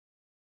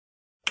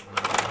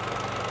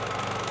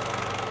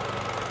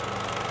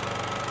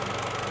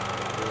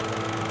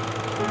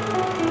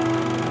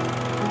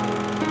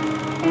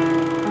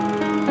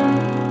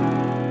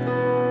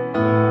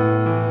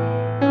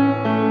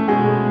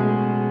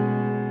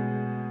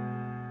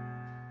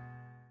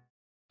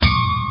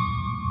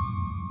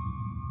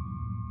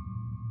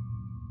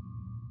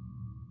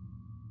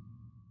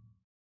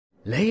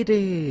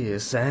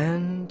Ladies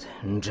and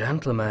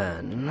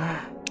gentlemen,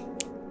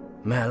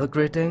 Mel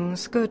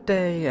greetings, good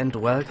day, and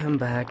welcome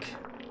back.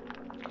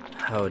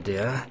 Oh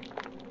dear.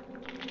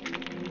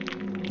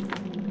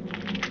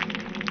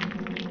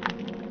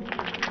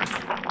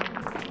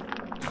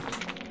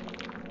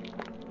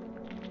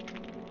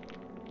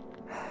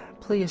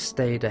 Please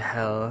stay the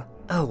hell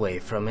away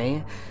from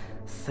me.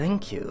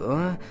 Thank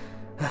you.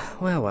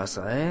 Where was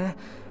I?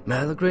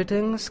 Mel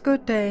greetings,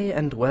 good day,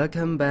 and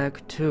welcome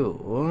back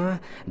to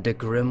the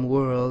grim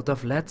world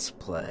of Let's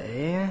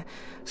Play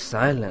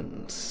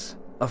Silence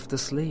of the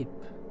Sleep.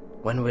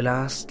 When we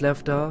last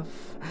left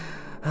off,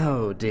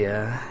 oh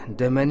dear,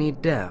 the many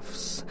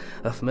deaths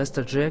of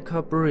Mr.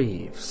 Jacob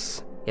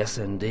Reeves. Yes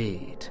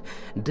indeed,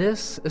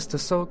 this is the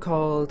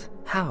so-called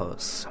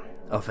House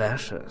of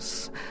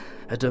Ashes.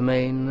 A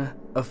domain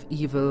of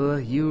evil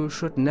you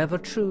should never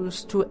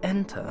choose to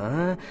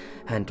enter.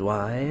 And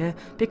why?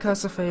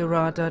 Because of a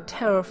rather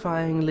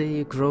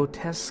terrifyingly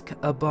grotesque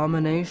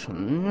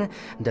abomination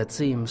that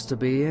seems to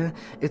be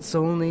its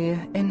only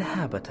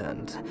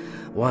inhabitant.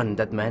 One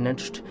that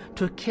managed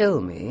to kill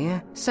me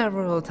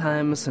several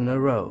times in a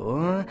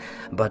row.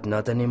 But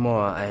not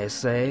anymore, I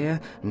say.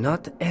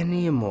 Not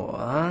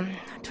anymore.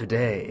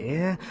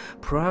 Today,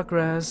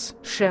 progress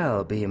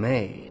shall be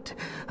made.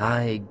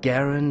 I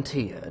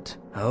guarantee it.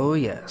 Oh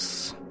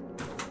yes.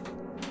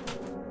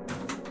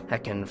 I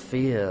can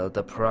feel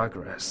the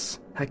progress.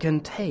 I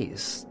can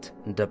taste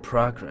the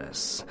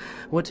progress.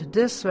 With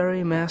this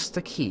very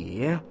master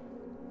key...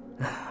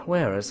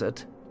 Where is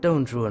it?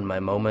 Don't ruin my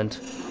moment.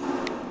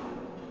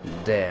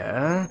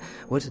 There,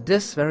 with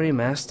this very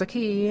master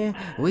key,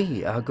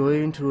 we are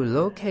going to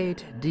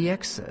locate the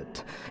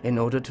exit in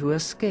order to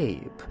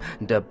escape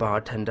the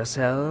bartender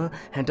cell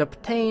and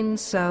obtain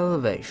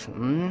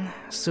salvation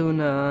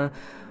sooner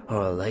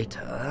or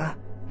later.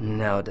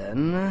 Now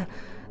then,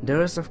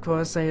 there is of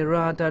course a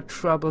rather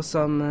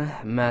troublesome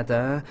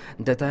matter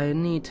that I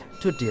need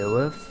to deal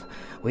with.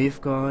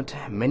 We've got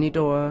many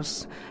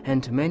doors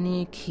and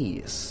many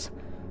keys.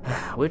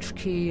 Which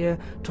key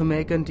to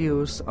make and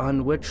use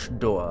on which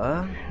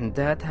door,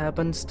 that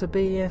happens to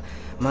be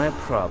my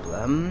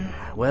problem.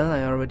 Well,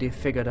 I already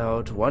figured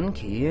out one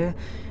key.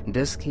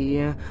 This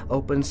key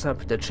opens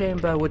up the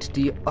chamber with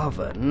the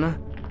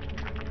oven.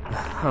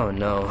 Oh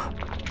no.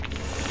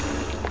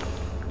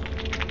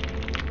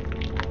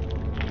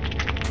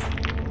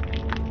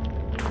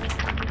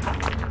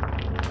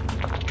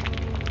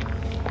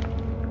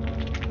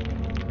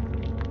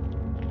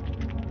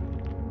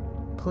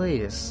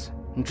 Please.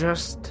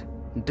 Just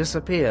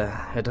disappear.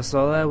 It is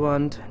all I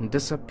want.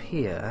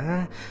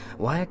 Disappear.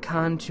 Why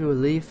can't you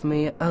leave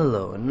me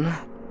alone?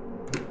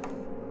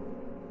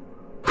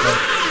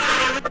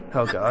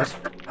 Oh god.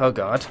 Oh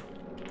god.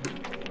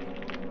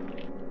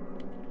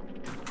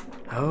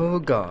 Oh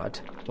god.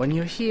 When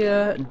you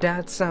hear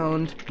that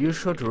sound, you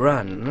should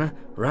run.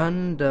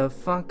 Run the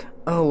fuck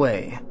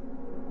away.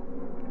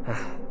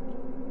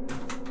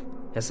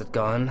 Is it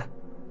gone?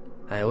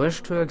 I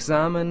wish to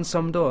examine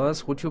some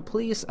doors. Would you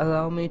please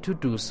allow me to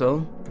do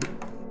so?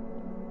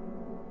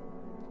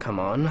 Come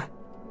on.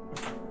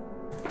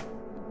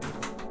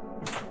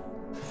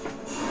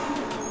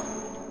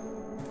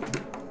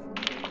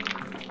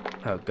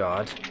 Oh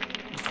god.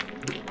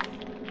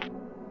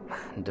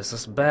 This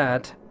is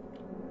bad.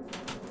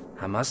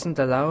 I mustn't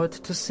allow it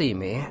to see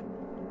me.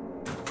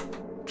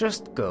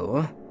 Just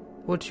go.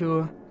 Would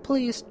you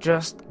please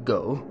just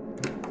go?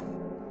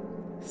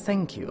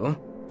 Thank you.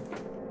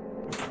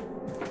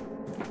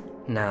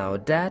 Now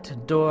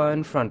that door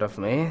in front of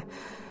me,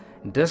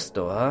 this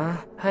door,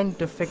 I need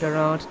to figure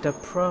out the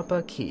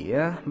proper key,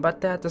 but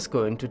that is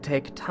going to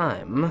take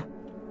time.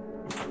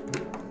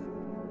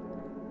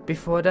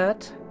 Before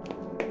that,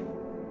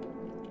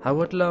 I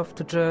would love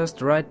to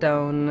just write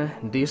down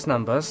these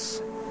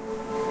numbers,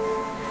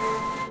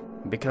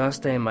 because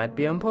they might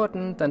be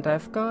important, and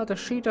I've got a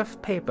sheet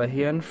of paper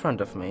here in front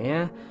of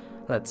me.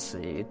 Let's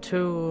see,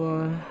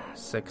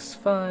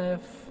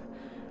 265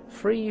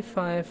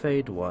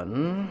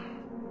 3581.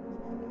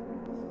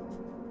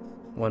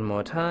 One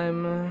more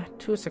time,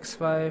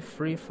 265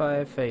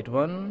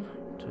 3581.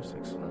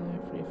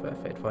 265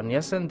 3581.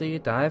 Yes,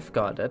 indeed, I've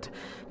got it.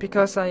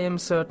 Because I am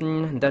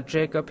certain that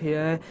Jacob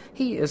here,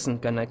 he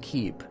isn't gonna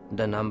keep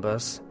the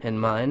numbers in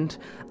mind.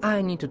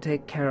 I need to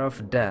take care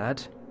of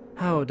that.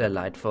 How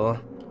delightful.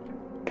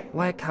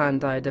 Why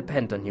can't I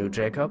depend on you,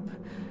 Jacob?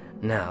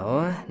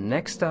 Now,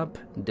 next up,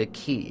 the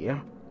key.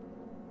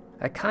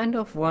 I kind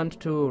of want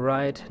to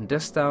write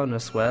this down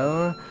as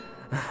well.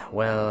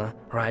 Well,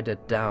 write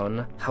it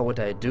down. How would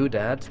I do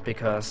that?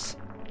 Because,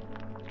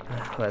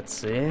 let's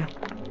see.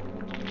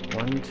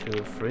 1,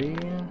 2, 3.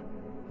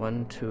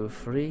 1, 2,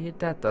 3.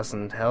 That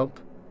doesn't help.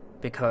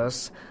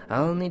 Because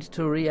I'll need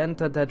to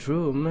re-enter that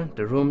room,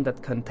 the room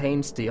that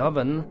contains the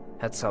oven,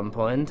 at some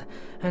point,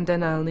 and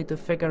then I'll need to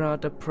figure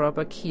out the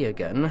proper key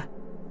again.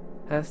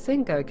 I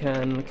think I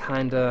can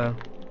kinda...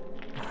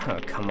 Oh,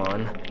 come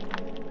on.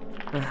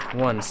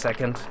 1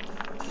 second.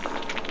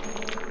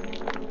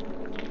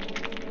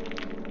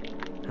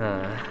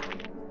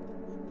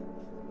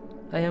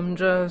 I am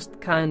just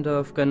kind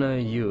of gonna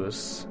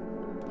use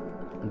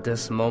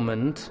this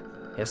moment.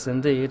 Yes,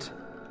 indeed.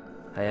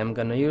 I am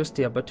gonna use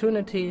the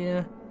opportunity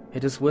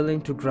it is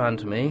willing to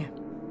grant me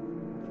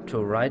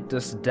to write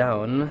this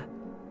down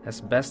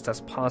as best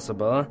as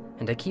possible.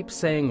 And I keep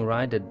saying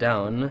write it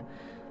down.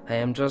 I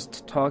am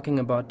just talking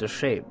about the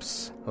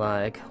shapes.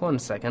 Like, 1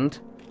 second.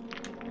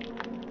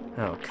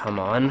 Oh, come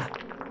on.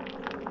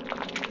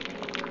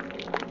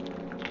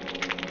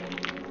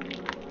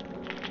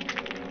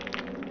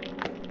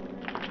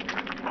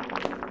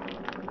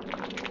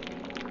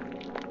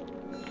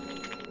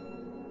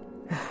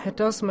 It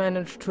does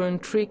manage to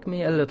intrigue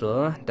me a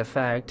little, the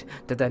fact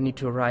that I need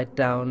to write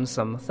down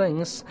some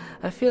things.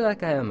 I feel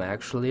like I am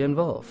actually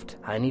involved.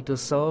 I need to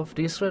solve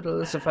these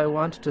riddles if I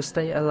want to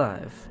stay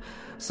alive.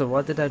 So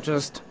what did I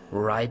just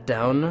write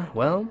down?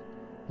 Well,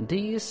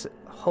 these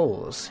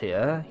holes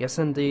here, yes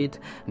indeed,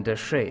 the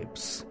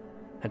shapes.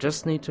 I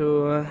just need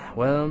to,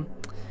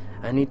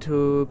 I need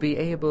to be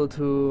able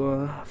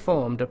to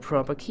form the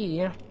proper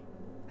key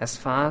as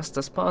fast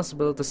as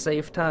possible to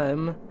save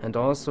time, and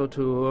also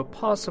to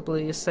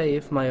possibly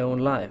save my own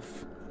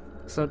life.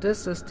 So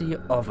this is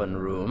the oven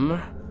room.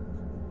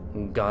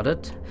 Got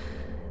it.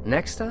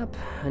 Next up,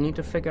 I need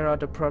to figure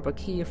out the proper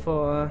key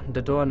for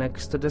the door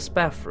next to this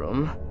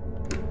bathroom.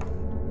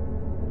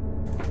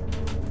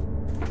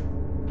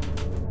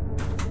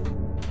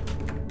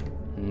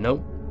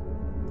 Nope.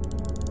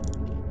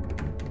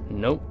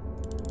 Nope.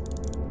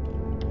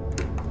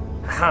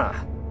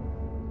 Ha!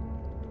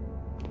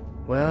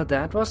 Well,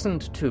 that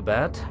wasn't too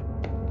bad.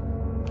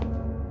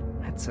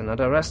 It's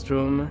another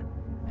restroom,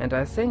 and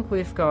I think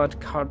we've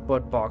got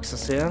cardboard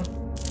boxes here.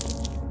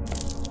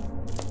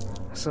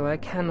 So I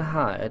can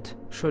hide,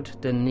 should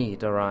the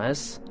need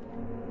arise.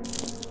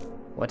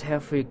 What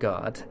have we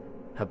got?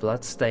 A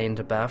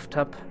blood-stained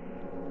bathtub?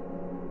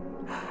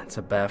 It's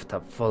a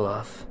bathtub full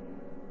of...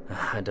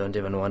 I don't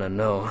even want to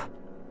know.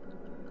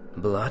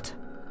 Blood?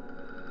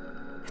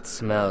 It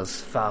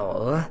smells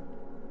foul.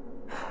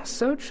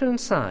 Search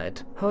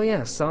inside. Oh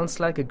yeah, sounds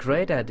like a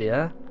great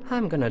idea.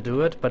 I'm gonna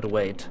do it, but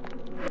wait.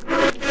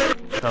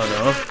 Oh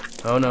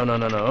no. Oh no, no,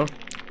 no, no.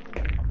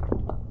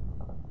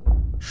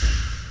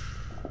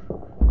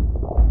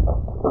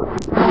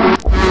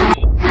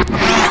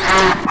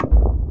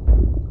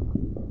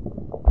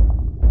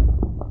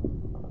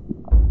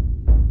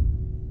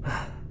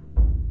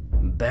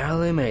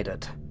 Barely made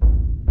it.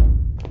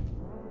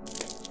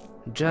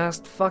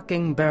 Just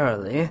fucking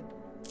barely.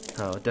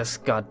 Oh, this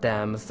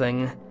goddamn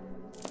thing.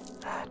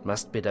 It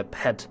must be the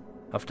pet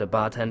of the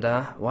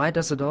bartender. Why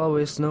does it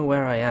always know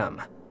where I am?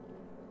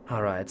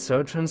 Alright,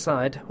 search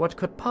inside. What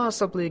could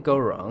possibly go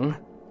wrong?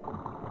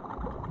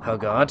 Oh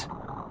god.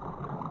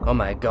 Oh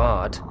my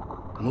god.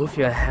 Move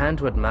your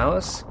hand with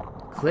mouse.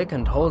 Click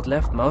and hold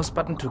left mouse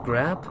button to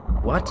grab?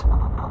 What?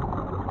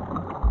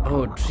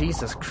 Oh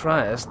Jesus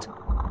Christ.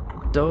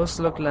 Those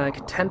look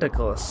like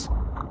tentacles.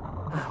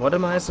 What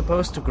am I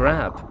supposed to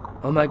grab?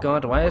 Oh my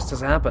god, why is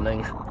this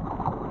happening?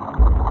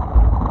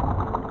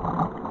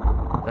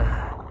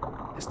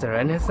 Is there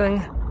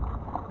anything?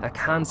 I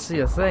can't see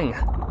a thing.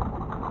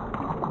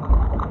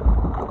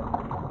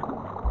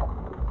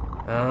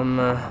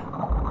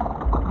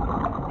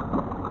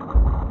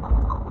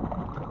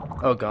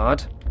 Oh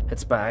god,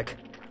 it's back.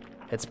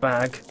 It's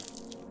back.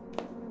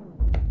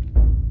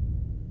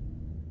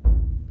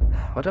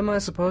 What am I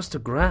supposed to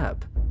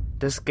grab?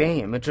 This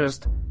game, it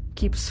just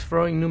keeps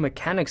throwing new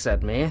mechanics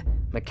at me.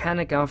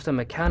 Mechanic after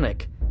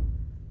mechanic.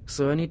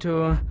 So I need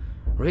to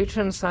reach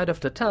inside of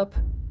the tub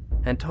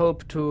and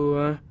hope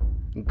to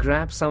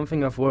grab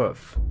something of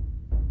worth.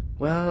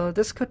 Well,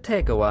 this could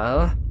take a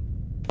while.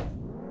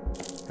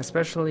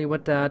 Especially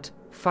with that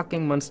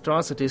fucking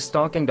monstrosity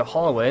stalking the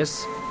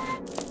hallways.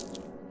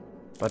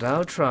 But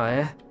I'll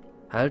try.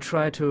 I'll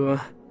try to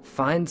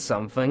find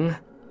something.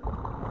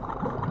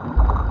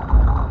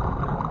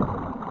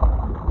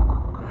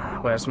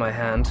 Where's my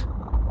hand?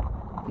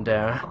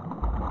 There.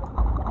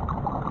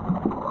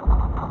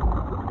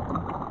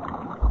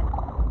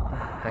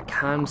 I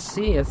can't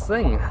see a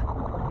thing.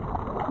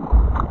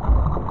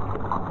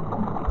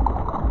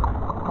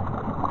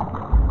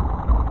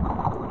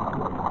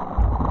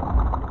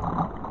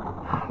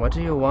 What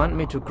do you want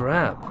me to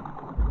grab?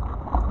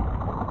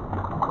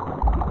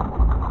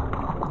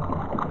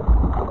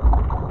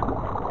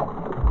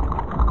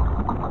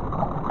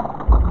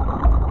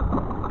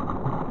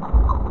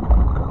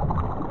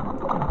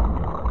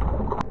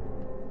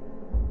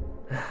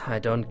 I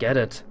don't get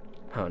it.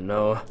 Oh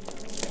no.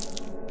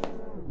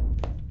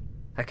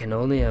 I can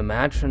only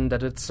imagine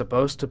that it's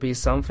supposed to be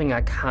something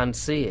I can't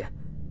see.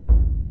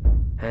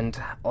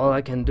 And all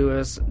I can do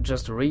is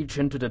just reach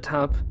into the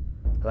tub,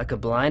 like a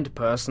blind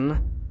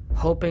person,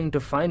 hoping to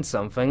find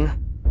something.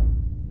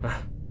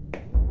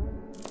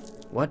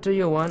 What do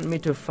you want me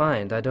to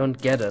find? I don't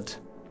get it.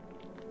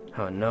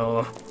 Oh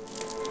no.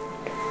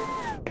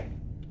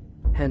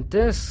 And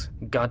this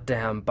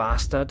goddamn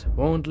bastard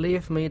won't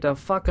leave me the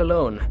fuck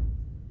alone.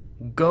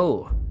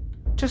 Go.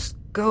 Just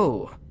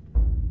go.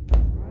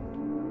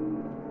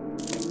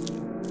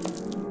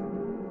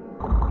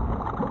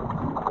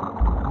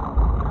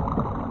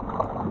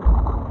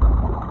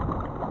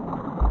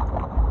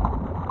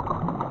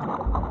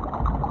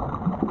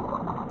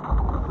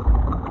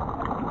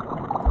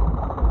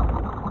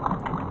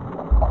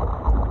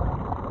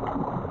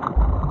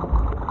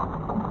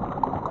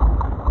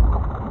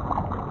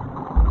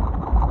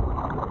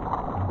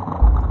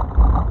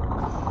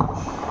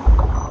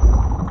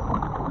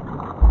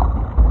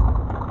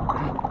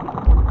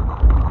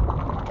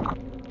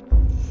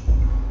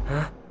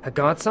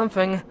 got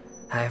something.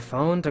 I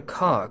found a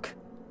cog.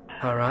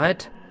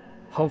 Alright.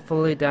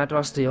 Hopefully that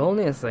was the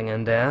only thing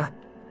in there.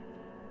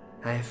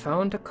 I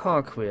found a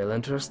cogwheel,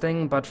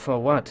 interesting, but for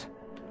what?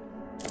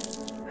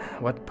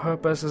 What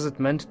purpose is it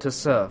meant to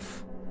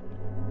serve?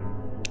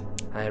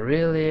 I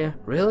really,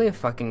 really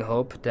fucking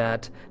hope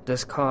that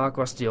this cog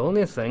was the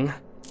only thing.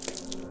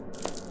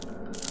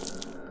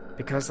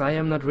 Because I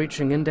am not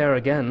reaching in there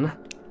again.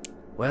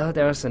 Well,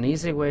 there's an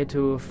easy way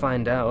to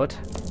find out.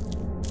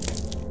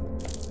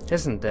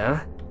 Isn't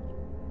there?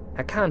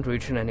 I can't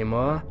reach in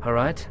anymore,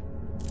 alright?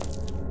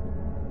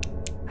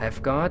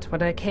 I've got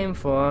what I came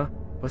for,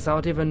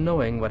 without even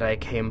knowing what I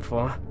came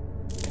for.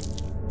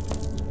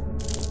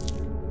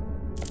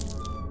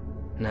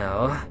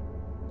 Now,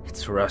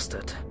 it's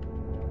rusted.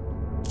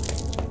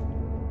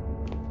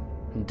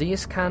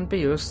 These can't be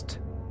used.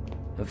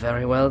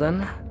 Very well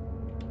then.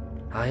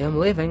 I am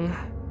leaving.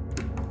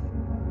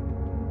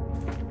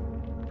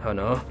 Oh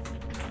no.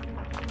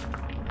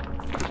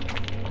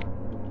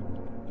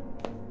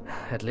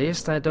 At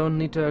least I don't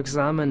need to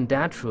examine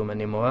that room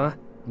anymore.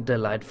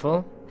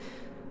 Delightful.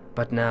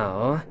 But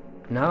now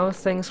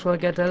things will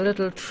get a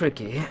little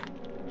tricky.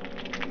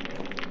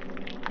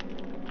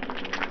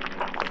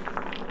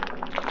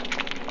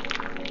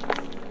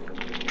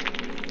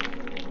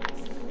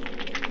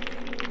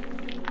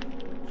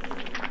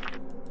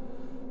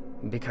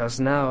 Because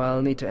now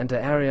I'll need to enter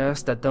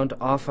areas that don't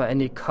offer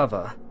any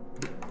cover.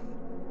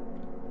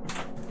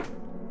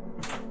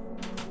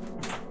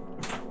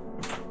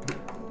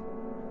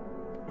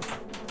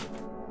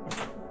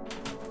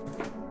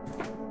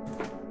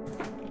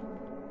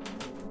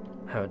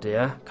 Oh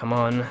dear, come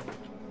on.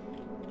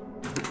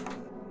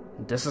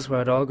 This is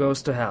where it all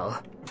goes to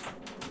hell.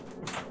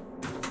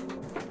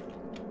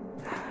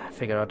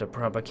 Figure out the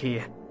proper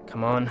key.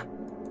 Come on.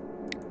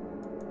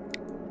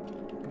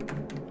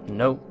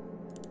 Nope.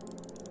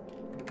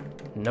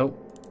 Nope.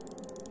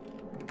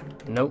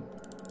 Nope.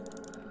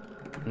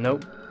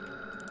 Nope.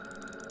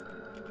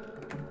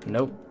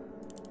 Nope.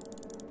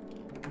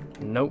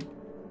 Nope.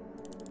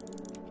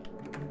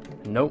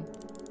 Nope.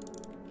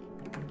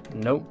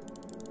 Nope.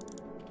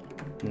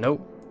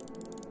 Nope.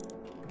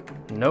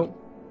 Nope.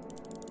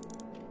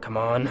 Come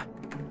on.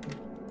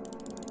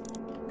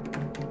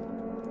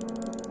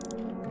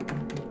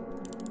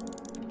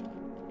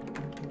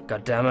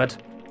 God damn it.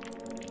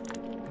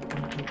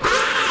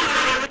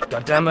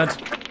 God damn it.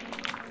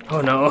 Oh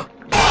no.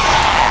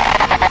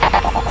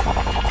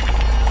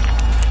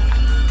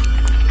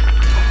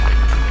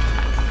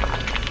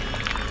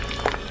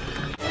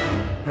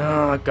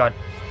 Oh god.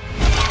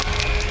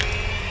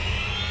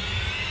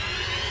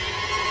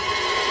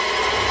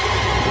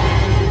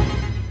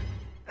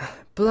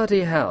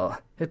 Bloody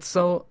hell, it's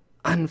so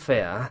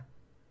unfair.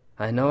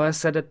 I know I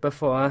said it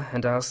before,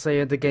 and I'll say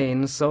it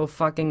again, so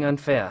fucking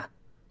unfair.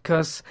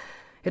 'Cause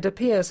it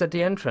appears at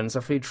the entrance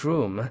of each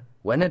room,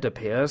 when it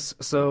appears,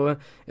 so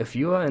if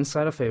you are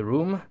inside of a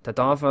room that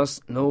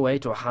offers no way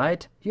to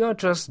hide, you're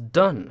just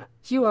done.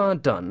 You are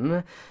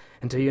done.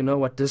 And do you know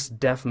what this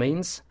death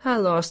means? I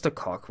lost the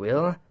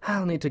cogwheel.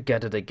 I'll need to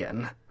get it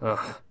again.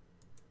 Ugh.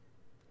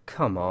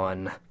 Come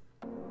on.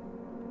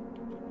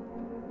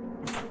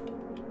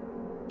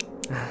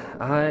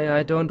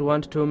 I don't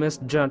want to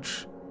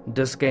misjudge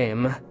this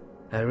game.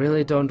 I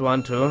really don't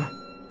want to.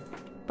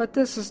 But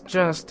this is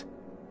just...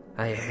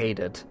 I hate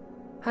it.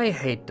 I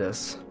hate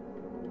this.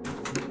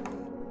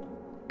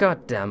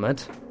 God damn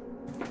it.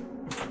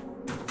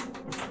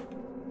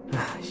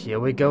 Here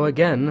we go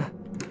again.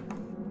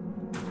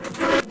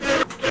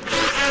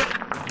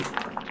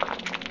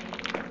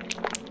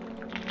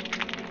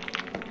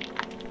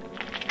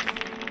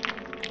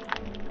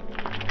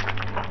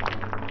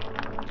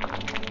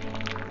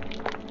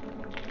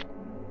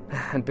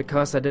 And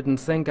because I didn't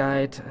think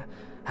I'd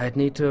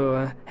need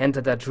to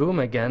enter that room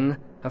again,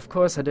 of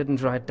course I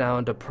didn't write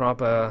down the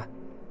proper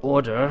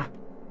order.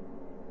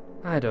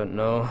 I don't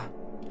know.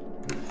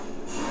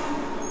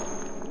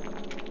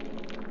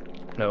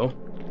 No.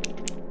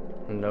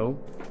 No.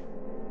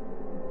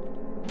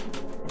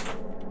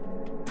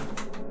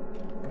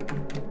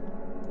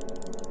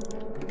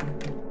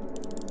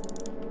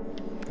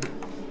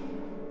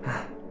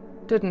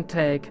 Didn't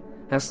take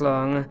as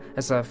long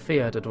as I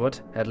feared it would,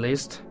 at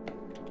least.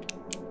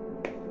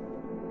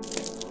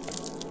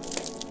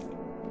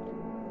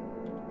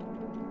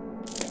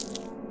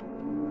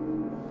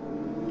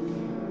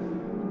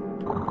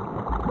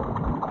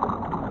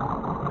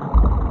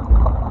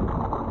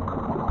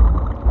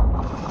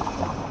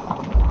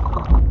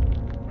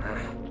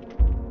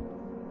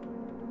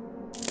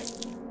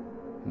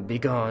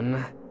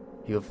 Begone,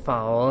 you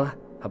foul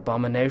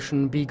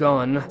abomination,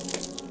 begone.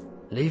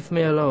 Leave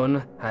me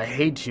alone, I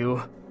hate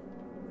you.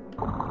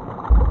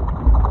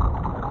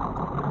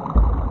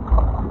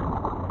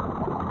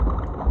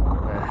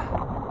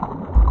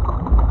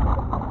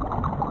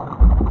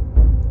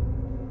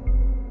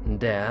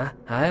 There,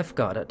 I've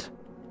got it.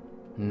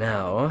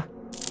 Now,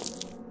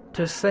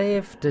 to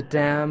save the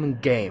damn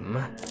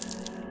game.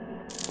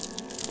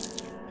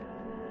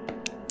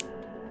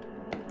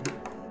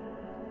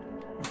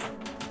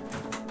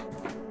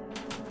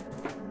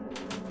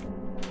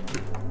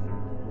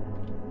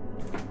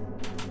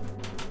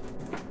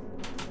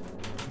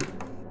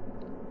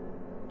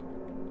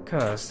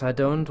 'Cause I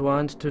don't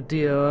want to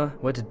deal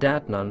with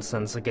that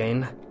nonsense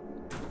again.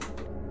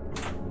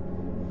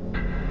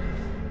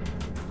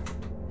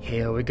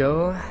 Here we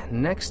go.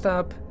 Next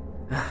up,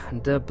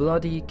 the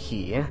bloody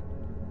key.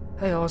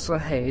 I also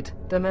hate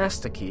the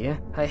master key.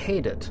 I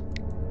hate it.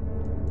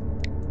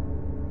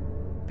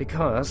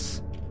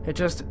 Because it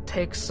just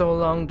takes so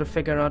long to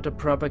figure out the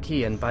proper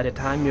key, and by the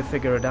time you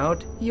figure it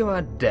out, you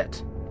are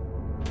dead.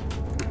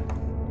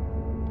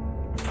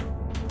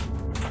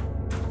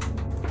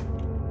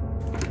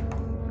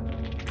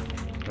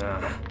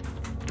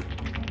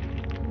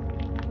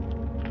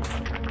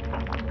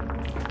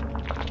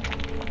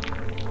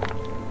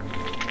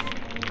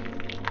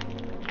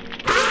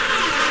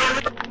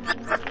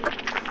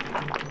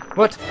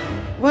 What?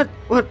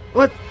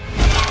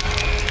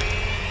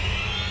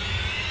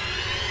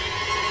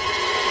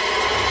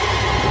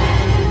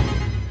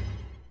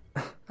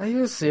 Are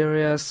you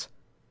serious?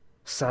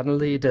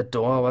 Suddenly the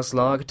door was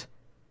locked.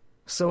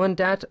 So when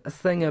that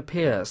thing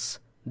appears,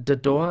 the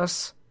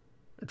doors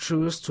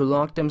choose to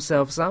lock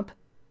themselves up?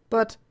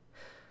 But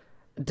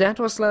that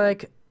was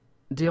like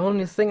the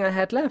only thing I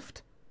had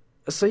left.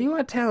 So you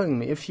are telling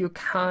me if you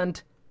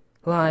can't,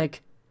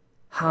 like,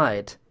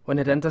 hide when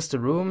it enters the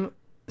room,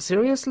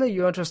 seriously,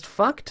 you are just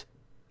fucked?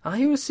 Are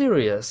you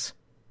serious?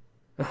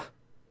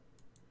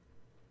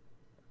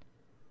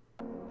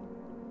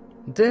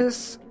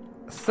 This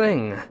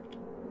thing,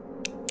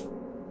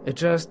 it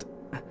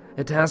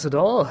has it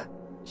all.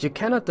 You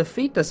cannot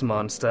defeat this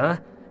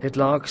monster. It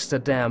locks the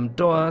damn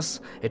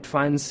doors. It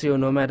finds you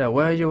no matter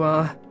where you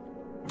are.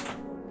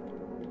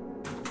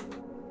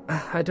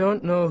 I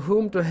don't know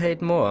whom to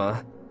hate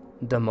more.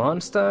 The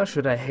monster?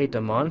 Should I hate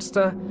the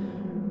monster?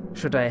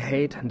 Should I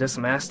hate this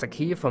master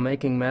key for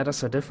making matters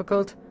so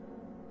difficult?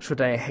 Should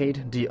I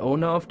hate the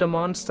owner of the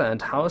monster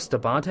and House the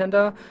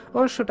bartender?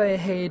 Or should I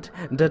hate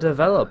the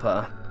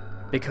developer?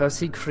 Because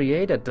he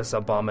created this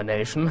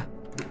abomination.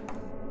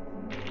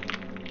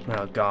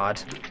 Oh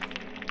god.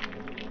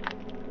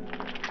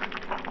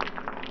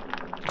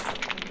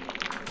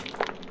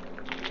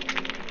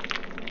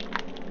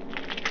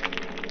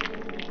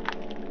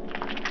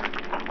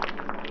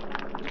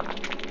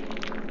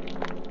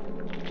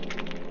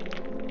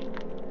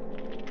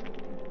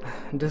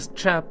 This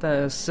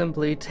chapter is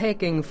simply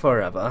taking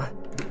forever.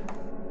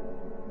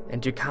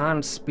 And you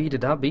can't speed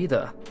it up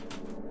either.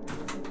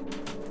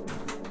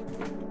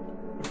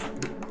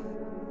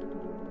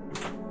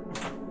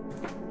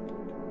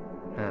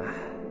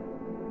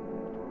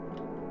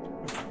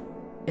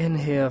 In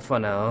here for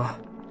now.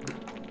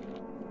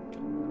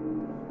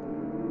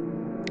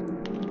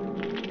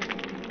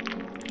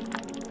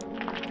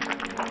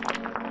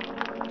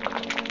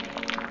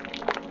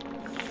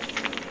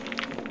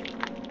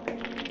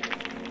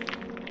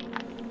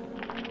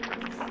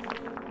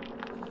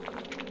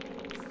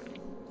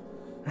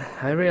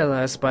 I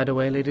realize, by the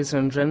way, ladies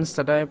and gents,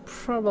 that I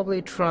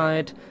probably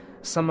tried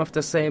some of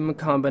the same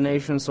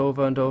combinations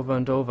over and over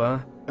and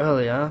over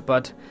earlier,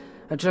 but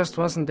I just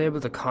wasn't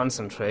able to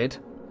concentrate.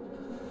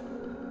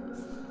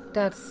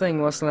 That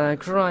thing was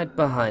like right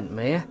behind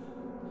me.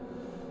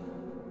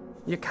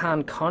 You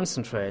can't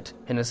concentrate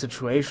in a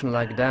situation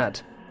like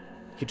that.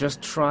 You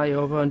just try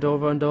over and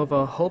over and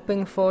over,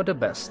 hoping for the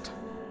best.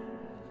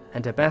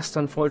 And the best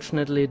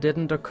unfortunately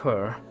didn't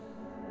occur.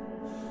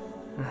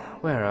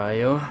 Where are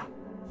you?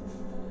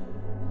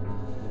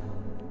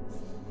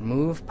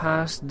 Move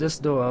past this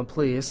door,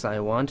 please. I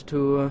want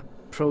to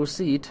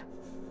proceed.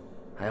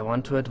 I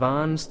want to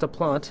advance the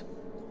plot.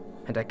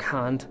 And I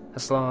can't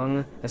as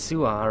long as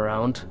you are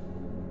around.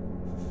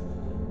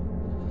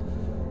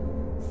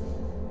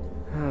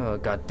 Oh,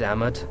 god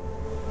damn it.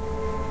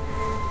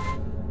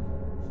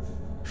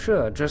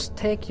 Sure, just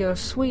take your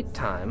sweet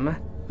time.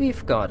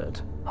 We've got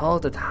it. All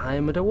the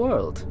time in the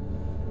world.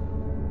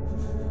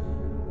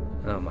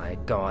 Oh my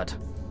god.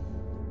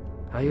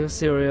 Are you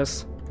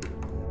serious?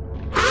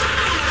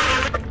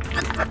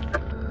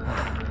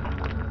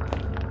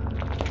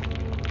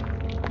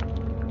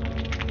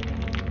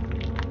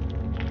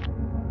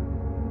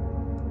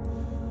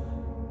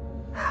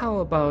 How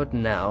about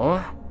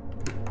now?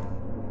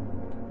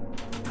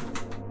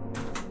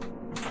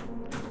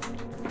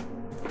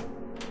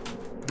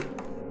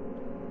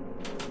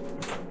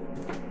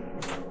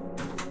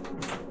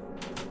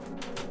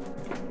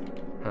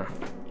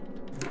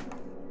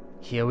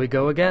 Here we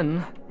go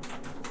again.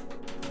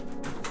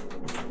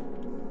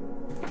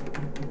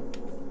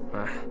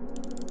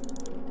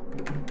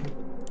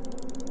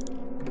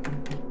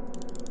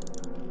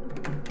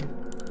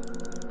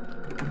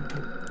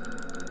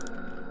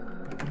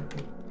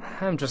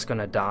 I'm just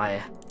gonna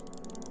die.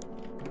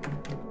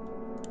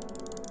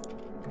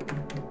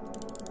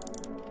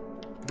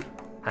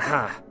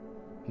 Aha!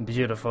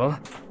 Beautiful.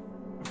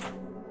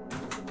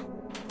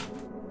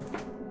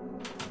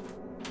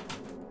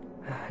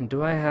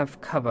 Do I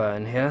have cover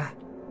in here?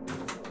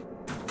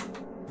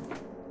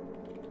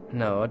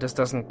 No, this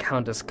doesn't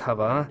count as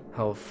cover.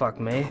 Oh, fuck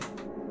me.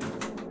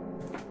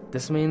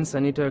 This means I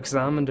need to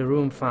examine the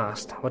room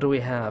fast. What do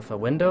we have? A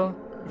window?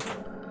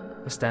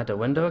 Is that a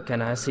window?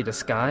 Can I see the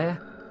sky?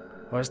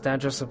 Or is that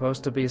just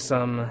supposed to be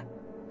some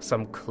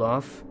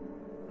cloth?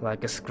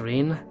 Like a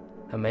screen?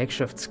 A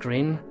makeshift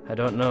screen? I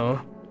don't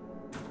know.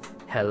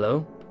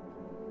 Hello?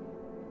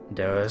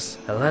 There's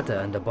a letter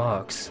in the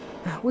box.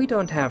 We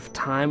don't have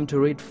time to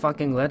read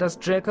fucking letters,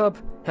 Jacob.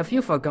 Have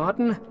you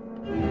forgotten?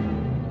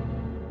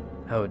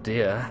 Oh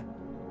dear.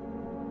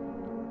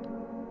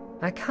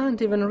 I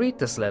can't even read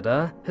this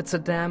letter. It's a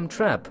damn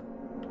trap.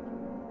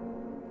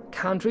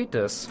 Can't read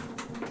this.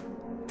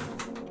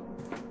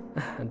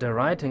 The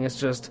writing is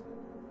just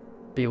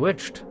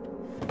bewitched.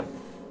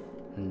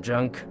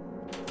 Junk.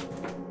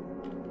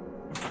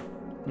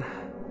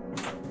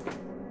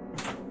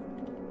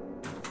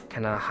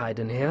 Can I hide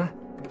in here?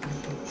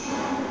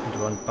 It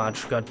won't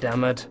budge,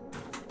 goddammit.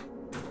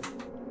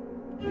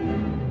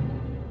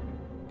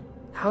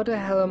 How the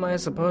hell am I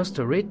supposed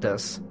to read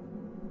this?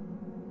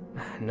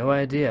 No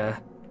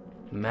idea.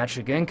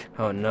 Magic ink?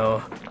 Oh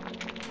no.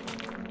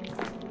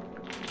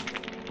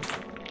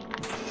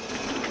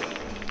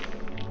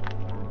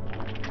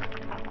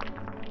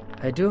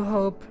 I do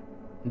hope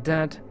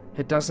that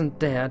it doesn't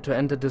dare to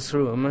enter this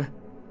room,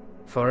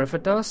 for if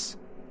it does,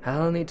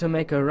 I'll need to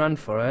make a run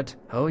for it.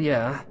 Oh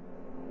yeah.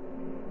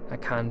 I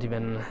can't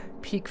even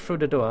peek through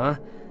the door,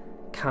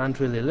 can't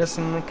really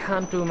listen,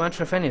 can't do much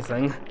of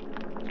anything.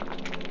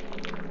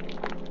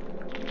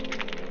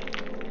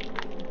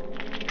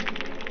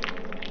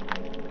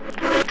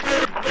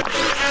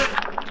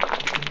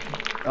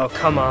 Oh,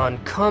 come on,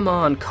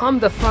 come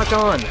the fuck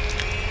on!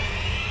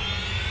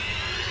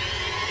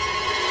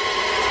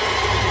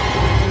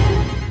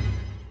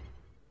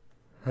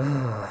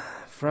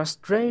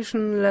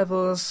 Frustration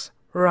levels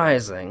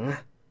rising,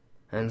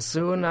 and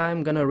soon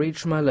I'm gonna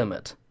reach my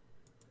limit.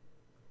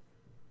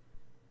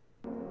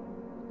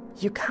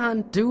 You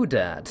can't do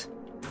that.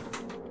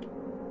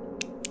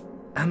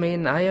 I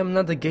mean, I am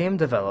not a game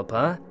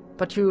developer,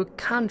 but you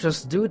can't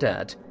just do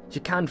that.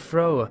 You can't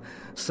throw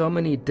so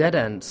many dead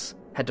ends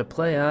at the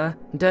player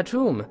in that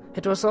room.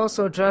 It was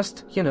also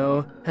just, you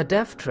know, a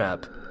death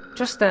trap.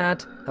 Just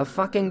that, a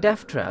fucking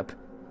death trap.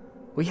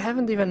 We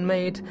haven't even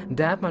made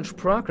that much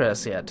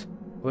progress yet,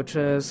 which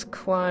is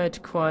quite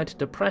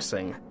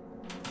depressing.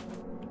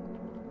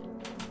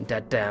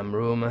 That damn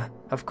room.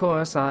 Of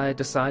course, I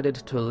decided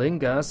to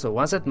linger, so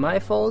was it my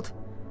fault?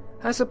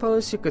 I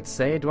suppose you could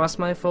say it was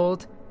my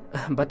fault,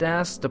 but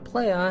as the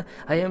player,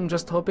 I am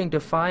just hoping to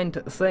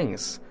find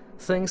things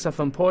of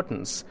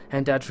importance,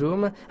 and that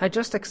room, I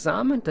just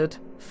examined it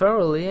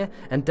thoroughly,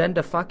 and then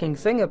the fucking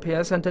thing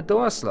appears and the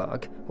doors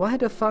lock. Why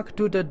the fuck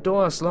do the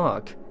doors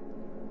lock?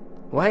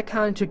 Why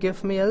can't you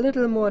give me a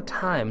little more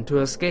time to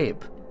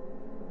escape?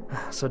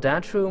 So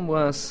that room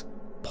was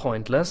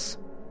pointless.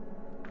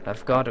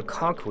 I've got a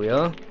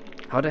cogwheel.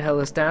 How the hell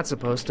is that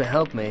supposed to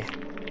help me?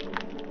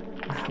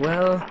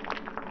 Well.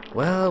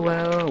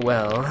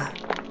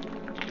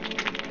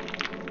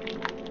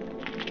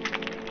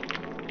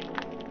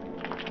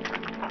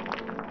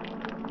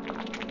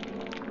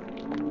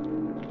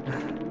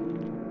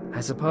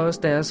 I suppose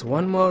there's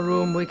one more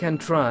room we can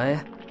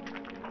try.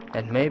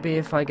 And maybe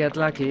if I get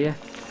lucky,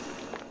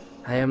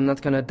 I am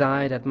not gonna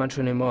die that much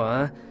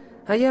anymore.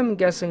 I am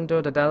guessing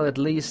though that I'll at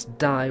least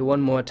die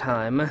one more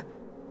time,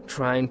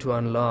 trying to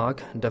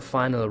unlock the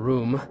final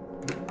room.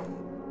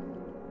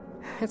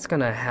 It's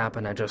gonna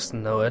happen, I just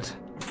know it.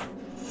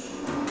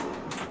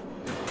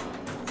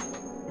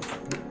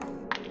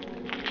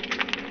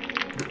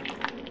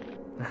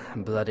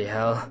 Bloody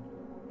hell.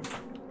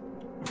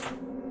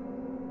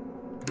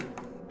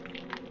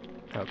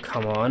 Oh,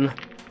 come on.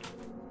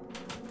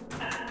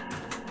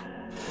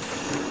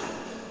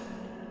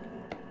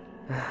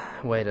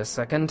 Wait a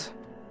second.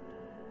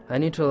 I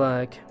need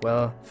to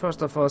well,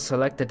 first of all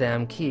select the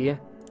damn key.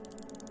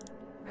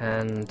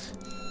 And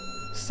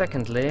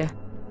secondly,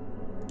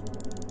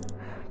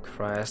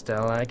 Christ,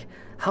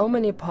 how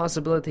many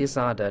possibilities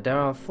are there? There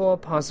are 4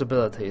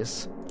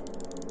 possibilities.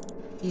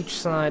 Each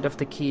side of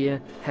the key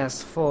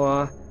has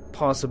 4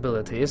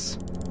 possibilities.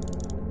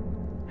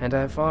 And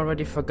I've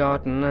already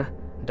forgotten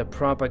the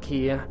proper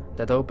key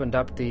that opened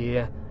up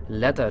the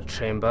letter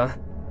chamber.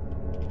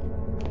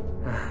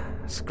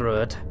 Screw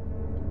it.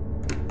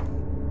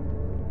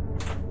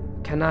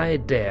 Can I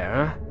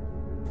dare?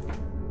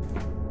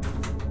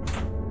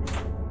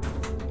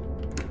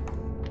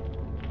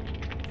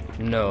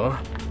 No.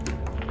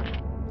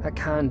 I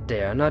can't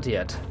dare, not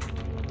yet.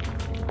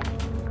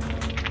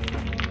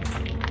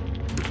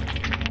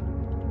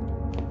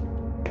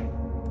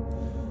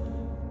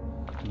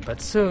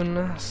 But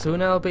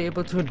soon I'll be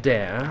able to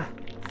dare.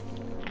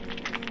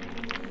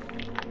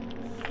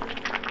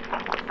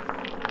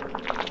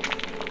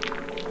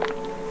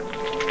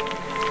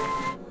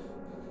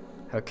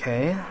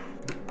 Okay.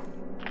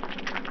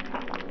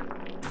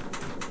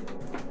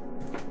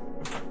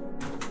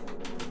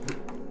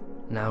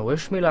 Now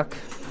wish me luck.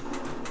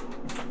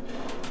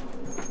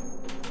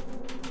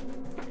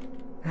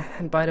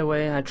 And by the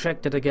way, I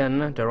checked it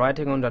again. The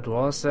writing on that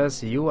wall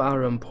says, "You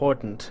are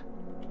important."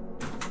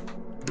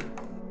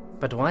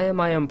 But why am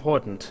I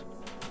important?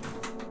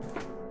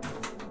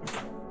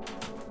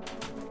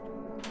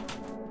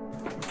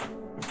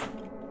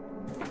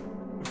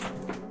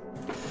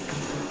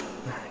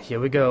 here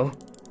we go.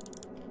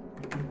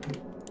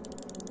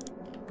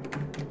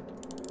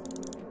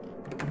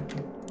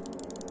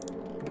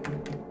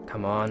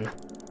 Come on.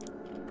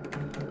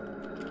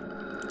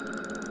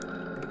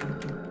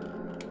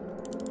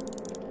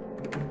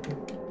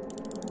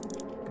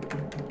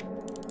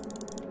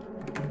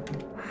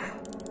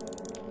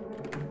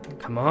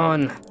 Come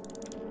on.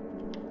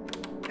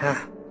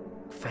 Ah,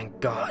 thank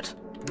God.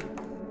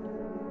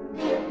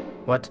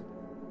 What?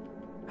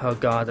 Oh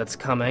God, it's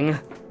coming.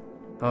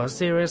 Oh,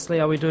 seriously,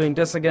 are we doing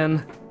this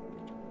again?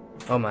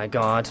 Oh my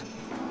God.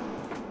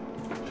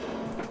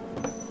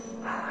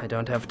 I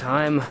don't have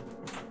time.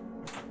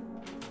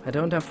 I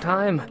don't have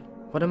time.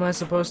 What am I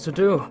supposed to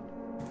do?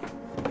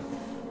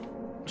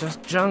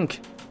 Just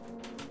junk.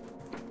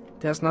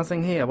 There's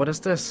nothing here. What is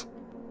this?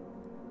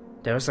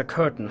 There's a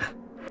curtain.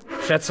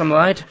 Shed some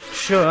light?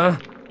 Sure.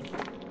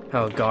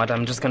 Oh God,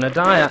 I'm just gonna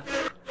die.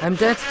 I'm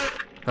dead.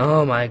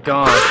 Oh my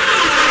God.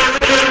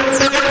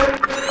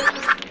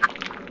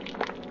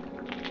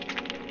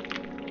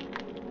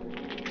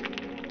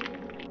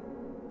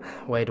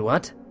 Wait,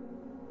 what?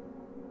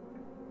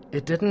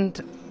 It didn't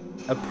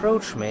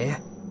approach me.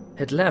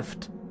 It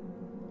left.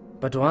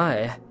 But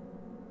why?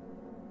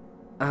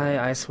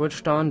 I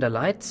switched on the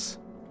lights?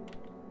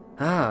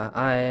 Ah,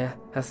 I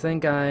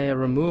think I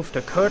removed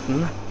the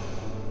curtain.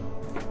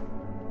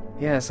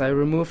 Yes, I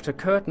removed the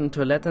curtain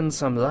to let in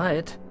some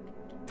light.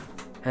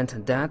 And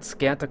that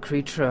scared the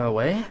creature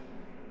away?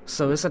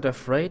 So is it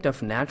afraid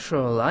of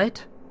natural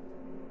light?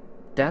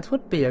 That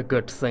would be a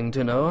good thing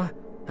to know.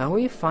 Are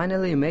we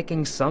finally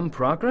making some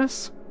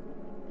progress?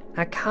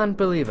 I can't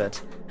believe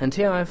it. And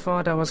here I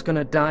thought I was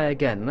gonna die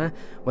again.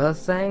 Well,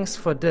 thanks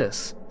for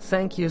this.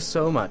 Thank you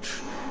so much.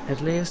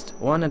 At least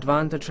one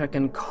advantage I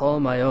can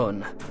call my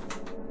own.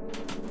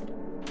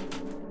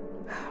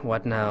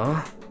 What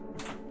now?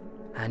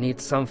 I need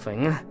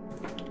something.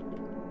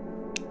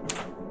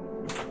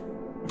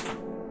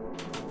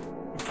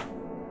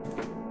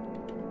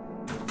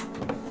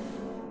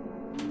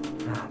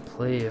 Oh,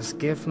 please,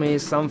 give me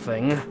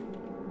something.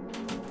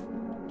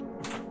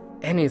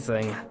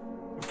 Anything.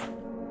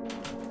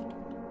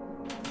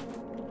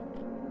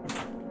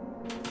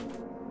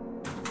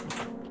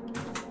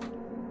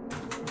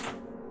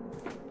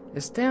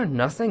 Is there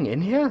nothing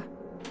in here?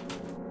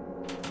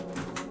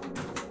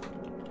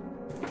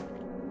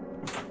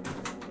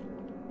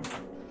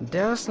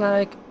 There's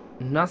like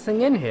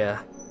nothing in here.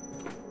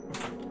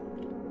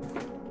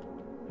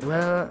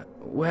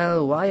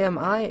 Well, why am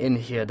I in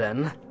here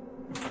then?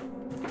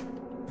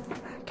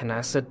 Can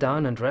I sit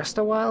down and rest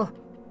a while?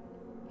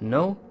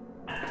 No?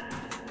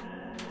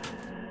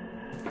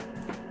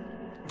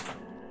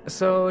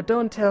 So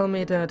don't tell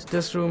me that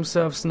this room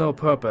serves no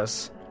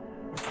purpose.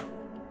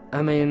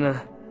 I mean,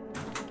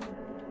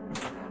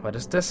 what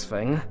is this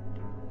thing?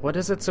 What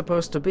is it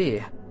supposed to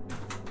be?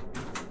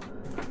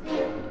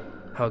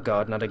 Oh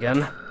God, not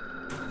again.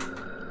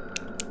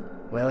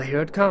 Well,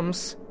 here it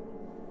comes.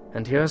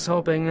 And here's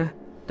hoping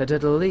that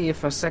it'll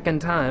leave a second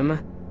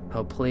time.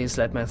 Oh, please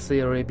let my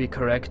theory be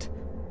correct.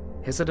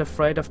 Is it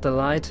afraid of the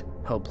light?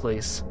 Oh,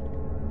 please.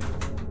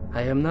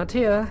 I am not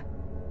here.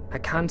 I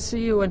can't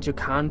see you and you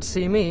can't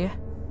see me.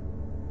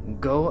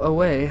 Go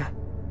away.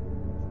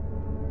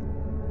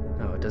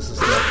 Oh, this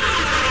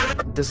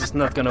is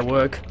not gonna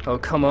work. Oh,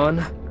 come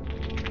on.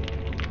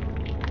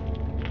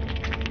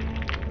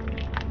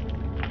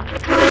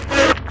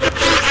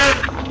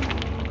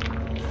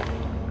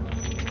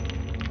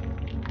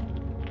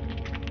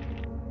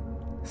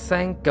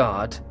 Thank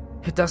God,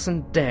 it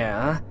doesn't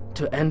dare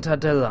to enter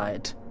the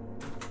light.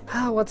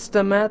 Ah, what's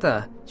the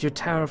matter, you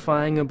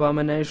terrifying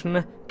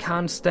abomination?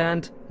 Can't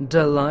stand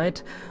the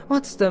light?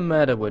 What's the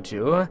matter with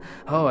you?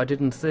 Oh, I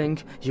didn't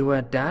think you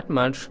were that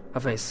much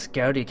of a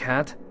scaredy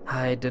cat.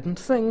 I didn't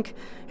think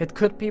it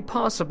could be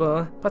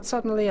possible, but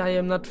suddenly I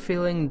am not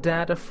feeling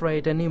that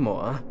afraid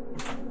anymore.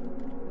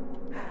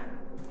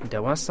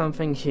 There was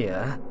something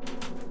here.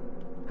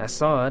 I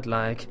saw it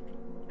like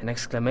an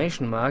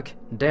exclamation mark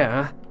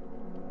there.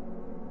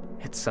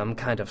 It's some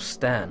kind of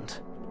stand.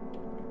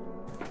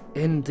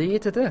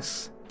 Indeed it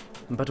is.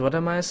 But what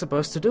am I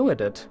supposed to do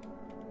with it?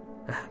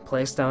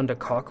 Place down the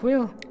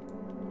cogwheel?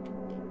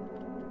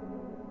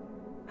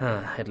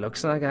 It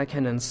looks like I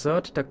can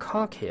insert the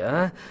cog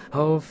here.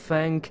 Oh,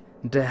 thank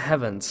the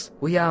heavens.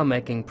 We are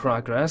making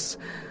progress.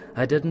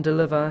 I didn't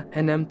deliver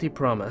an empty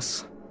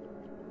promise.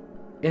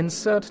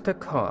 Insert the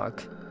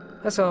cog.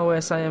 As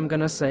always, I am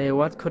gonna say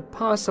what could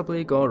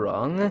possibly go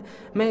wrong.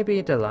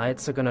 Maybe the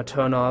lights are gonna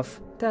turn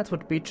off. That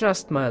would be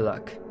just my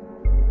luck.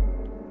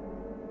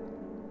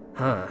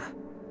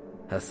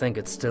 I think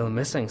it's still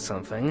missing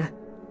something.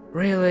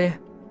 Really?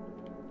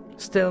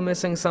 Still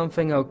missing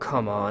something? Oh,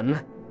 come on.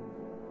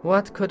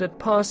 What could it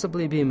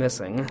possibly be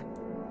missing?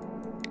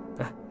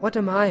 What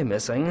am I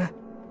missing?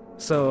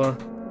 So,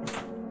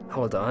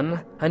 hold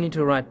on. I need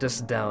to write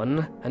this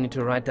down. I need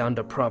to write down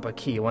the proper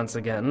key once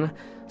again.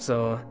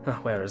 So,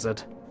 where is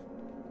it?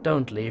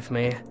 Don't leave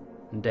me.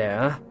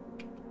 There.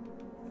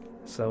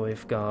 So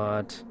we've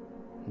got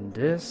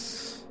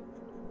this.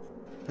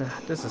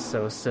 This is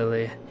so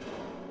silly.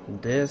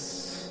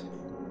 This.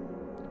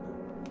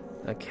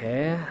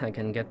 Okay, I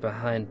can get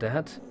behind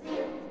that.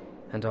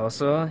 And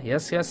also,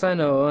 yes, I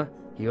know,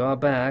 you are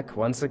back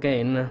once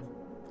again.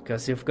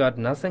 Because you've got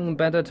nothing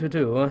better to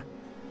do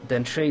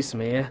than chase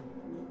me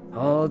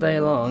all day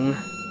long.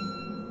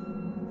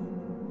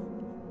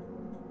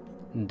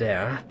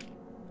 There.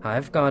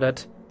 I've got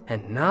it.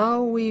 And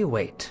now we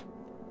wait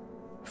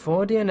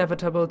for the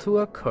inevitable to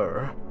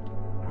occur.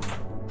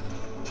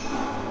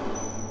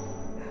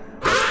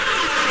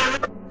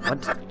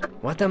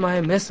 What am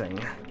I missing?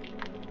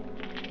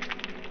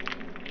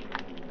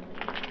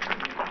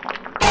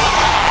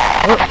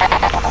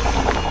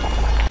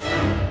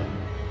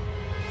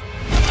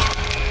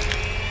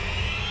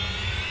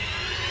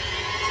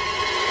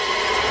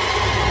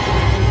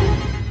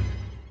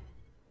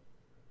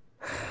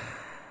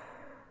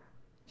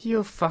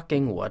 You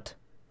fucking what?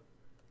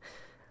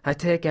 I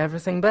take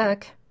everything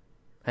back.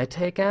 I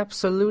take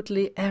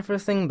absolutely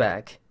everything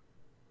back.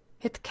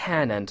 It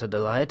can enter the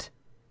light.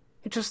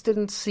 It just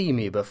didn't see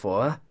me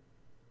before.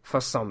 For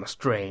some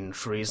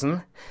strange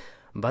reason.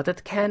 But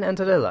it can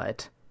enter the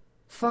light.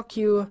 Fuck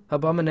you,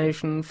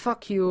 Abomination.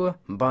 Fuck you,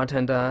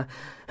 Bartender.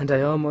 And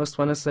I almost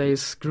want to say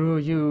screw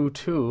you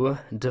too,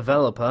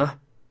 Developer.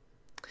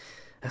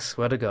 I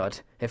swear to God,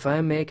 if I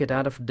make it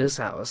out of this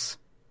house...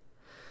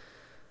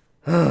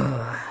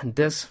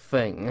 this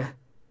thing,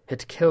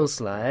 it kills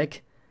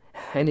like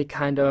any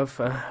kind of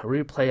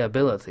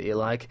replayability.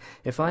 Like,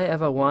 if I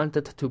ever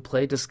wanted to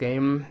play this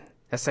game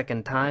a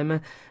second time,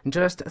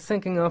 just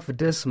thinking of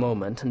this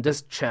moment,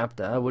 this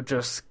chapter, would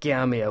just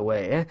scare me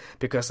away,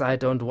 because I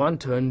don't want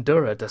to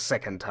endure it a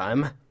second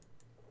time.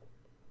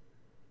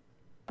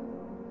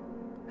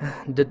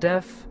 The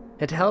death,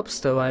 it helps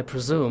though, I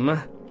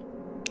presume.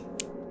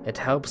 It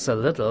helps a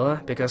little,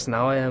 because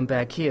now I am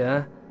back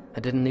here. I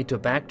didn't need to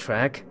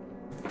backtrack.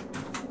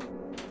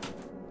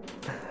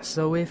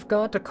 So we've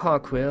got a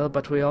cogwheel,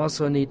 but we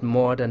also need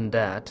more than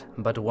that.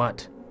 But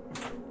what?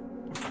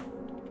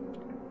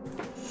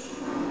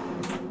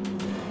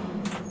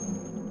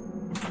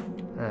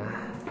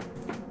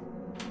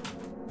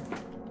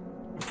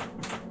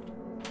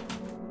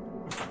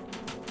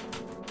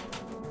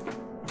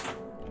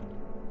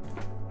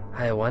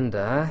 I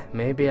wonder,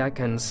 maybe I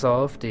can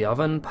solve the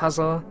oven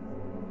puzzle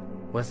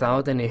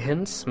without any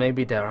hints?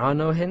 Maybe there are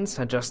no hints,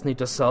 I just need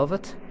to solve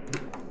it?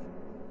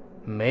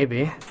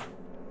 Maybe.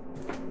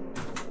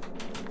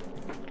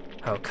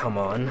 Oh, come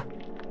on.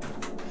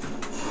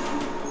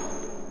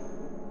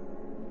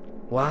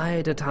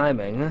 Why the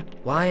timing?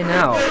 Why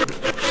now?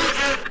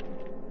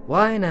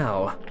 Why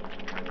now?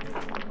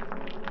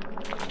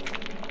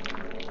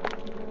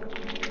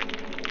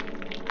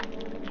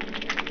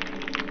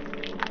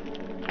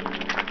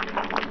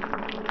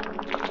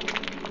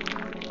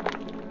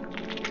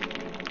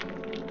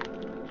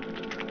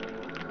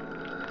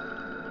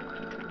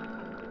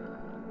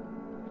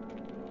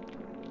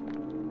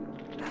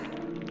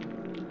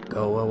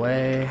 Go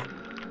away.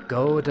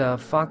 Go the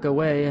fuck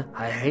away.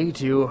 I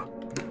hate you.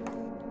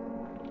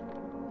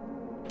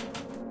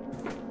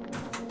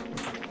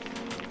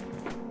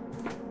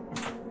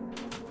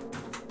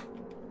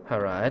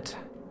 Alright.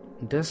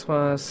 This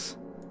was...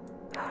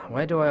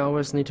 Why do I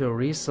always need to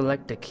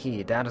reselect the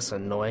key? That is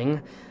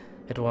annoying.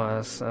 It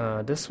was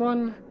this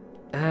one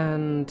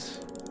and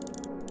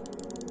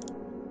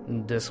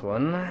this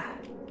one.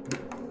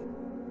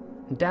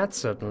 That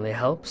certainly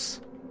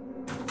helps.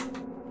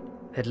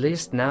 At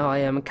least now I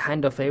am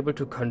kind of able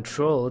to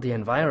control the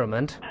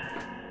environment.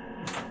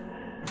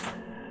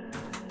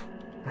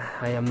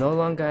 I am no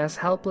longer as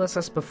helpless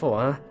as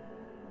before.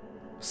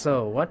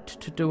 So, what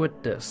to do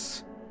with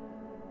this?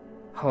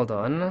 Hold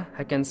on,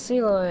 I can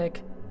see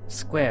like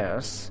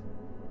squares.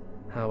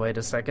 Wait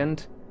a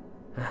second.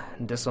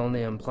 This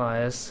only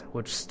implies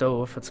which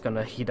stove it's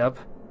gonna heat up.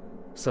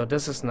 So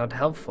this is not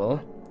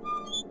helpful.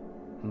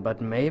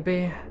 But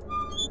maybe...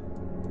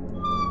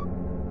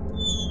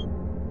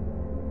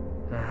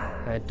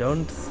 I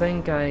don't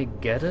think I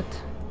get it.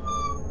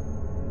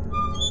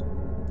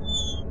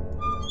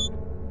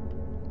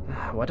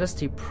 What is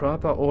the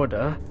proper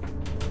order?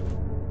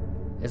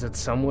 Is it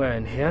somewhere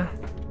in here?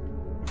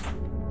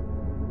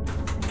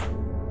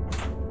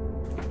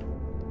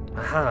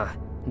 Aha!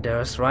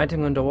 There's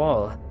writing on the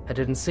wall. I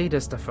didn't see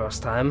this the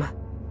first time.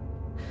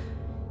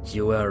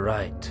 You were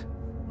right.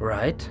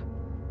 Right?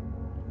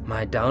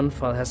 My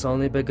downfall has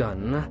only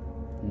begun.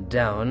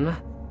 Down.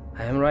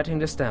 I am writing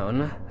this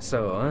down,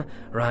 so,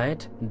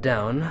 right,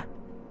 down,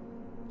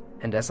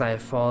 and as I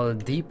fall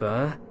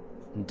deeper,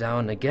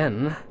 down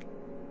again,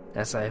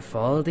 as I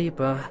fall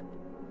deeper,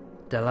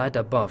 the light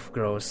above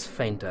grows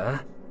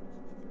fainter,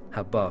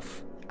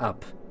 above,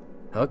 up.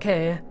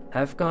 Okay,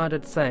 I've got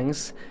it,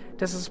 thanks.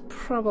 This is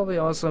probably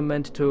also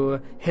meant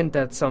to hint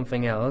at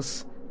something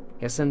else.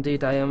 Yes,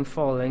 indeed, I am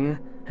falling,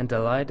 and the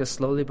light is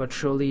slowly but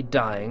surely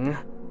dying.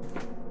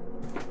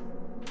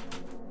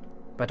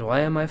 But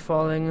why am I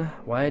falling?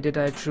 Why did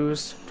I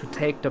choose to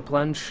take the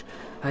plunge?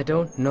 I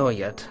don't know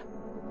yet.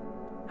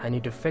 I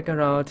need to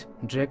figure out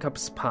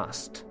Jacob's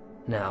past.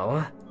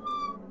 Now,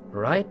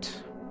 right,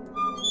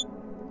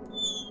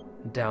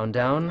 down,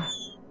 down,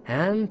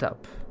 and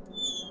up.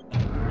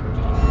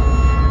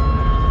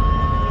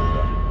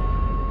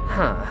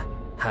 Ha,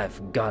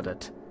 I've got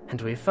it.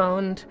 And we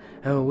found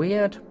a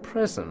weird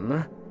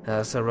prism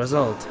as a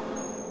result.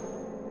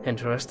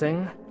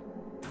 Interesting.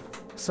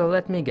 So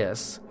let me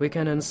guess, we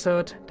can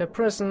insert the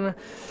prism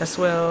as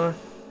well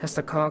as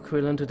the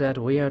cogwheel into that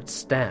weird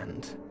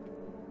stand.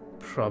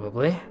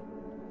 Probably.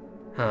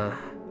 Huh.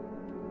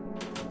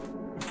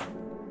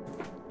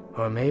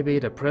 Or maybe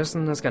the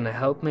prism is gonna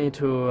help me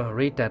to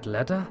read that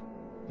letter?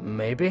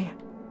 Maybe?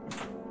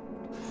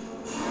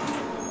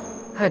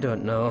 I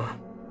don't know.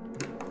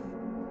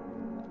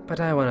 But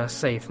I wanna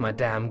save my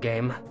damn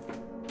game.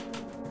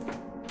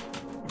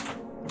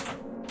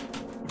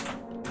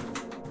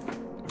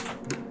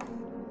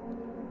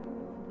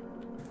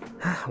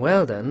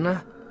 Well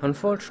then,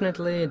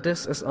 unfortunately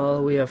this is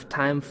all we have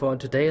time for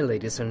today,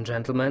 ladies and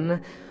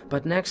gentlemen,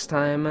 but next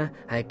time,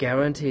 I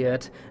guarantee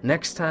it,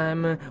 next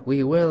time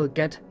we will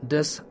get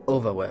this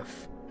over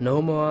with.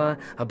 No more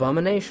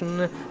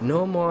abomination,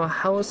 no more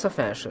House of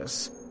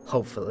Ashes.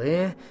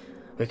 Hopefully.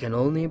 We can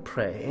only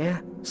pray.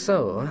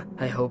 So,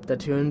 I hope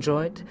that you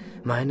enjoyed.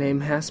 My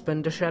name has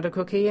been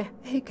TheShadowCookie,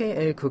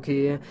 aka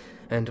Cookie,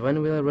 and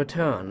when we'll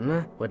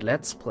return with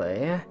Let's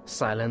Play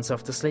Silence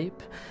of the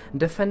Sleep,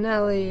 the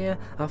finale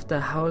of the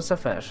House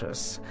of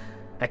Ashes.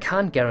 I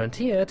can't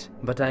guarantee it,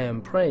 but I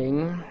am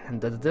praying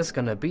that it is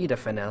gonna be the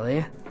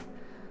finale.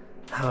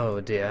 Oh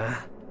dear.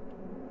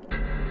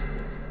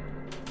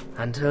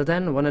 Until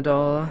then, one and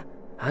all,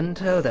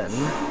 until then,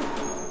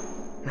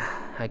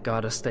 I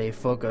gotta stay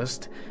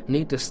focused,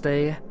 need to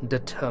stay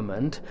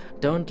determined.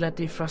 Don't let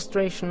the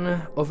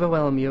frustration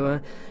overwhelm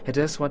you. It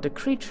is what the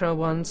creature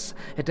wants,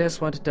 it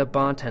is what the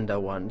bartender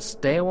wants.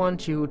 They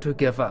want you to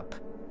give up.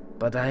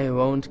 But I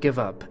won't give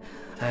up.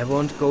 I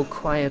won't go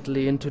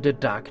quietly into the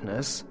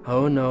darkness.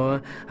 Oh no,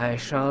 I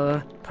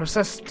shall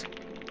persist.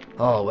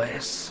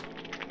 Always.